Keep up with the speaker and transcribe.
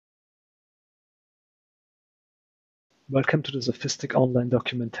Welcome to the SOFiSTiK online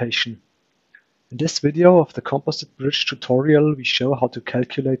documentation. In this video of the composite bridge tutorial, we show how to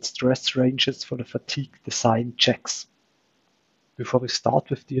calculate stress ranges for the fatigue design checks. Before we start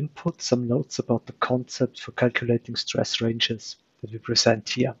with the input, some notes about the concept for calculating stress ranges that we present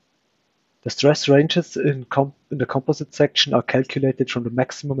here. The stress ranges in the composite section are calculated from the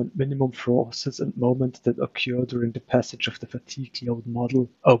maximum and minimum forces and moments that occur during the passage of the fatigue load model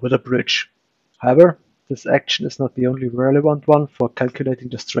over the bridge. However, this action is not the only relevant one for calculating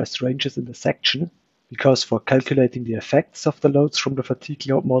the stress ranges in the section, because for calculating the effects of the loads from the fatigue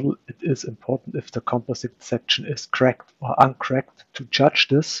load model, it is important if the composite section is cracked or uncracked. To judge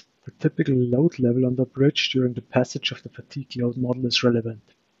this, the typical load level on the bridge during the passage of the fatigue load model is relevant.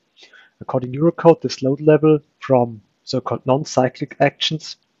 According to Eurocode, this load level from so-called non-cyclic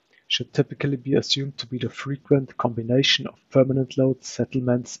actions should typically be assumed to be the frequent combination of permanent loads,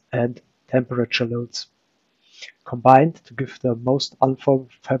 settlements, and temperature loads, combined to give the most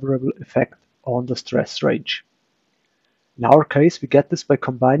unfavorable effect on the stress range. In our case, we get this by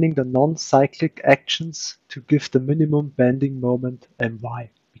combining the non-cyclic actions to give the minimum bending moment My,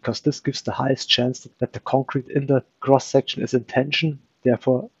 because this gives the highest chance that the concrete in the cross-section is in tension,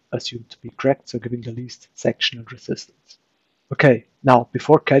 therefore assumed to be cracked, so giving the least sectional resistance. Okay, now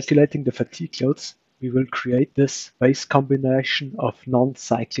before calculating the fatigue loads, we will create this base combination of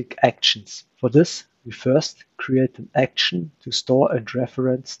non-cyclic actions. For this, we first create an action to store and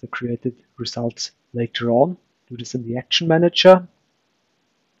reference the created results later on. Do this in the action manager.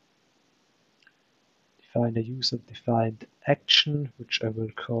 Define a user-defined action, which I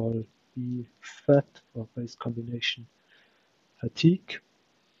will call bfat for base combination fatigue.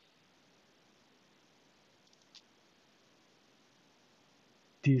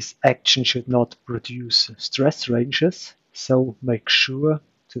 This action should not produce stress ranges, so make sure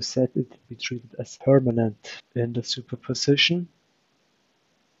to set it to be treated as permanent in the superposition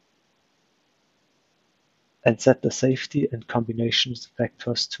and set the safety and combinations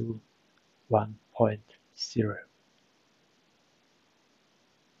factors to 1.0.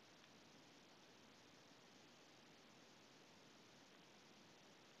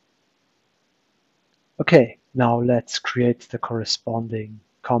 Okay, now let's create the corresponding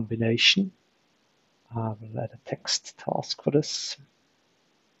combination. I will add a text task for this.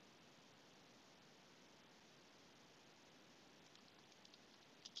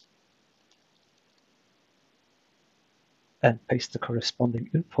 And paste the corresponding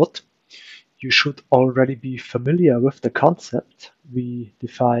input. You should already be familiar with the concept. We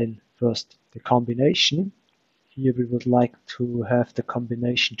define first the combination. Here we would like to have the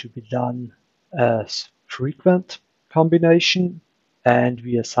combination to be done as frequent combination, and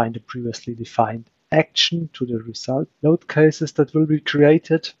we assign the previously defined action to the result load cases that will be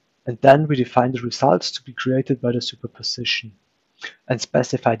created, and then we define the results to be created by the superposition and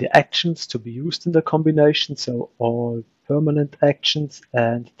specify the actions to be used in the combination, so all permanent actions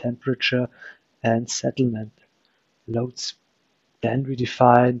and temperature and settlement loads. Then we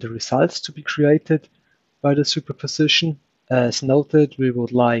define the results to be created by the superposition. As noted, we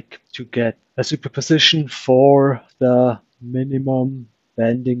would like to get a superposition for the minimum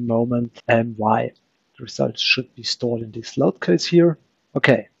bending moment My. The results should be stored in this load case here.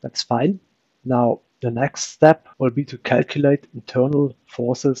 Okay, that's fine. Now the next step will be to calculate internal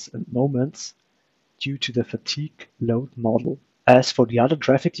forces and moments due to the fatigue load model. As for the other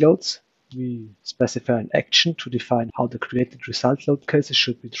traffic loads, we specify an action to define how the created result load cases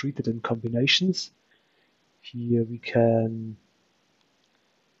should be treated in combinations. Here we can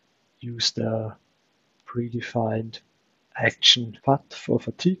use the predefined action FAT for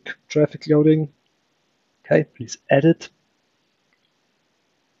fatigue traffic loading. Okay, please edit.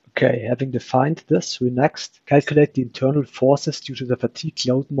 Okay, having defined this, we next calculate the internal forces due to the fatigue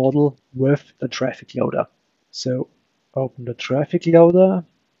load model with the traffic loader. So open the traffic loader.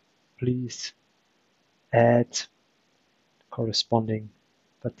 Please add the corresponding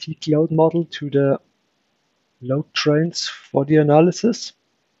fatigue load model to the load trains for the analysis.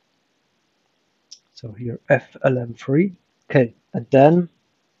 So here FLM3. Okay, and then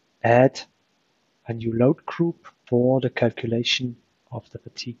add a new load group for the calculation of the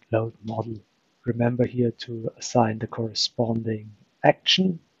fatigue load model. Remember here to assign the corresponding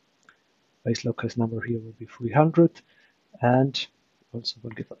action. Base load case number here will be 300, and also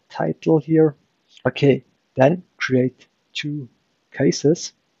will give a title here. Okay, then create two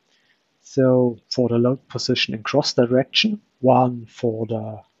cases. So for the load position in cross direction, one for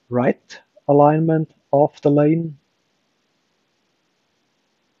the right alignment of the lane,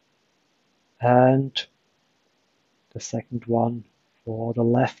 and the second one for the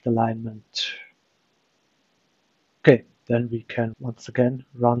left alignment. Okay, then we can once again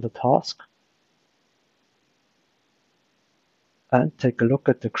run the task and take a look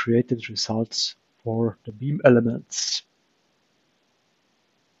at the created results for the beam elements.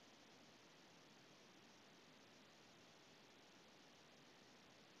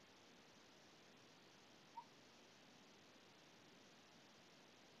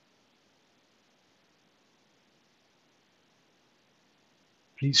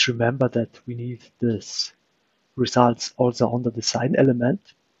 Please remember that we need this results also on the design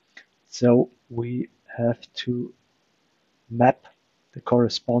element. So we have to map the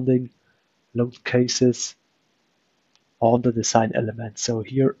corresponding load cases on the design element. So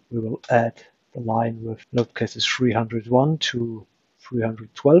here we will add the line with load cases 301 to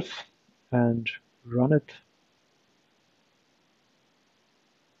 312 and run it.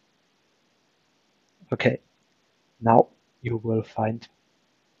 Okay, now you will find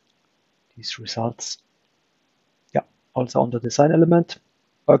these results. Yeah, also on the design element.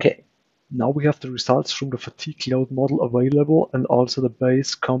 Okay, now we have the results from the fatigue load model available and also the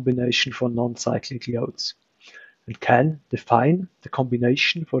base combination for non-cyclic loads, and can define the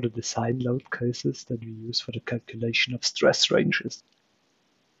combination for the design load cases that we use for the calculation of stress ranges.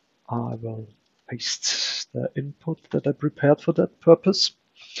 I will paste the input that I prepared for that purpose.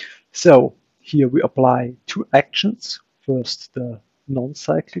 So here we apply two actions. First the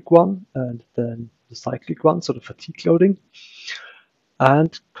non-cyclic one and then the cyclic one, so the fatigue loading.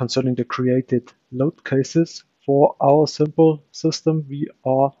 And concerning the created load cases for our simple system, we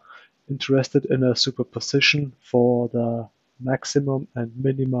are interested in a superposition for the maximum and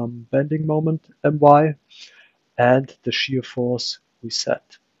minimum bending moment My and the shear force we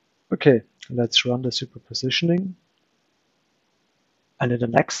set. Okay, let's run the superpositioning. And in the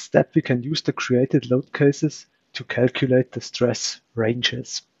next step, we can use the created load cases to calculate the stress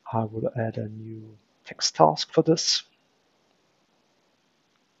ranges. I will add a new text task for this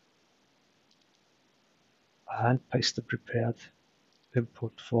and paste the prepared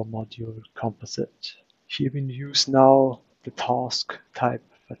input for module composite. Here we use now the task type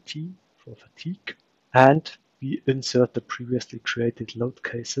fatigue for fatigue, and we insert the previously created load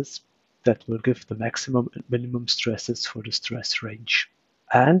cases that will give the maximum and minimum stresses for the stress range.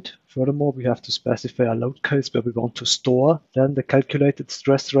 And furthermore, we have to specify a load case where we want to store then the calculated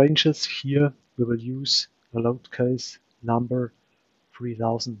stress ranges. Here we will use a load case number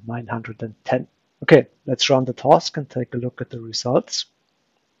 3910. Okay, let's run the task and take a look at the results.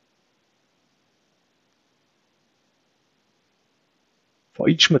 For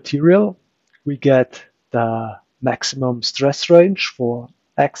each material, we get the maximum stress range for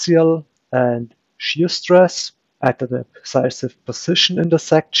axial and shear stress at the decisive position in the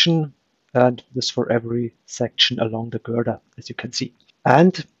section, and this for every section along the girder, as you can see.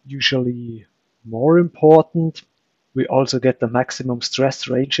 And usually more important, we also get the maximum stress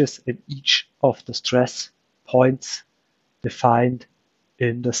ranges in each of the stress points defined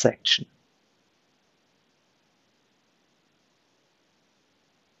in the section.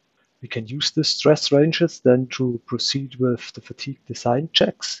 We can use the stress ranges then to proceed with the fatigue design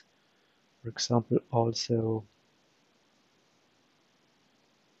checks. For example, also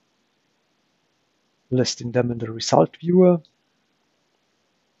listing them in the result viewer.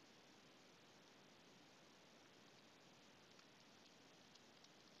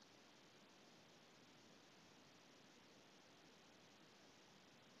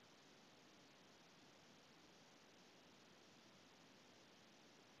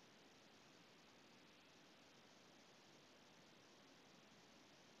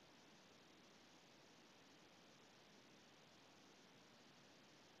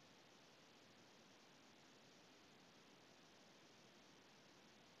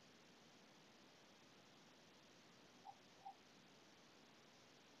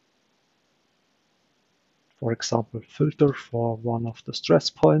 For example, filter for one of the stress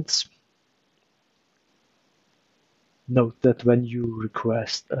points. Note that when you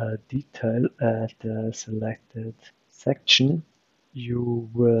request a detail at the selected section, you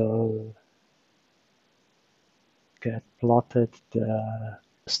will get plotted the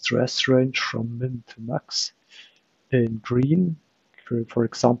stress range from min to max in green. For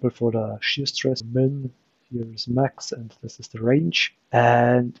example, for the shear stress, min, here is max, and this is the range.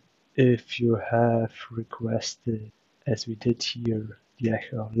 And if you have requested, as we did here, the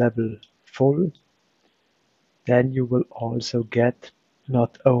echo level full, then you will also get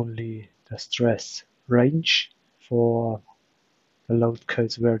not only the stress range for the load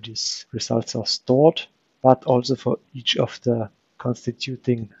codes where these results are stored, but also for each of the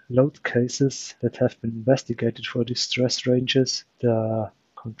constituting load cases that have been investigated for these stress ranges, the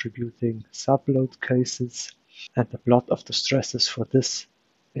contributing subload cases, and the plot of the stresses for this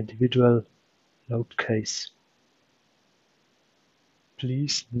individual load case.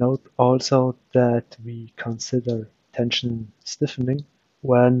 Please note also that we consider tension stiffening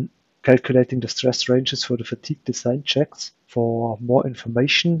when calculating the stress ranges for the fatigue design checks. For more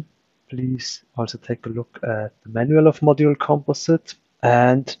information, please also take a look at the manual of module Composite,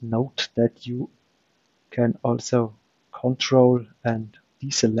 and note that you can also control and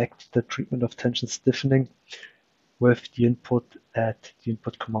deselect the treatment of tension stiffening with the input at the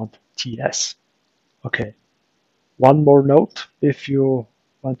input command TS. Okay, one more note, if you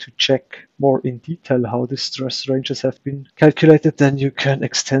want to check more in detail how the stress ranges have been calculated, then you can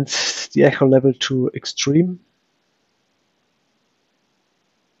extend the echo level to extreme.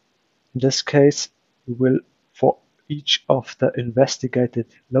 In this case, we will, for each of the investigated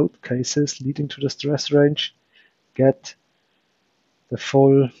load cases leading to the stress range, get the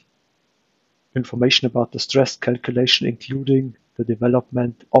full information about the stress calculation, including the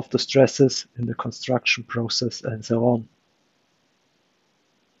development of the stresses in the construction process and so on.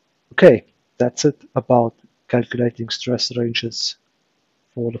 Okay, that's it about calculating stress ranges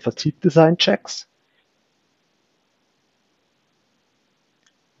for the fatigue design checks.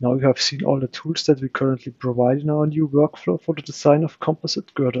 Now you have seen all the tools that we currently provide in our new workflow for the design of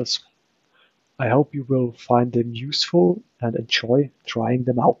composite girders. I hope you will find them useful and enjoy trying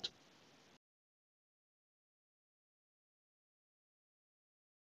them out.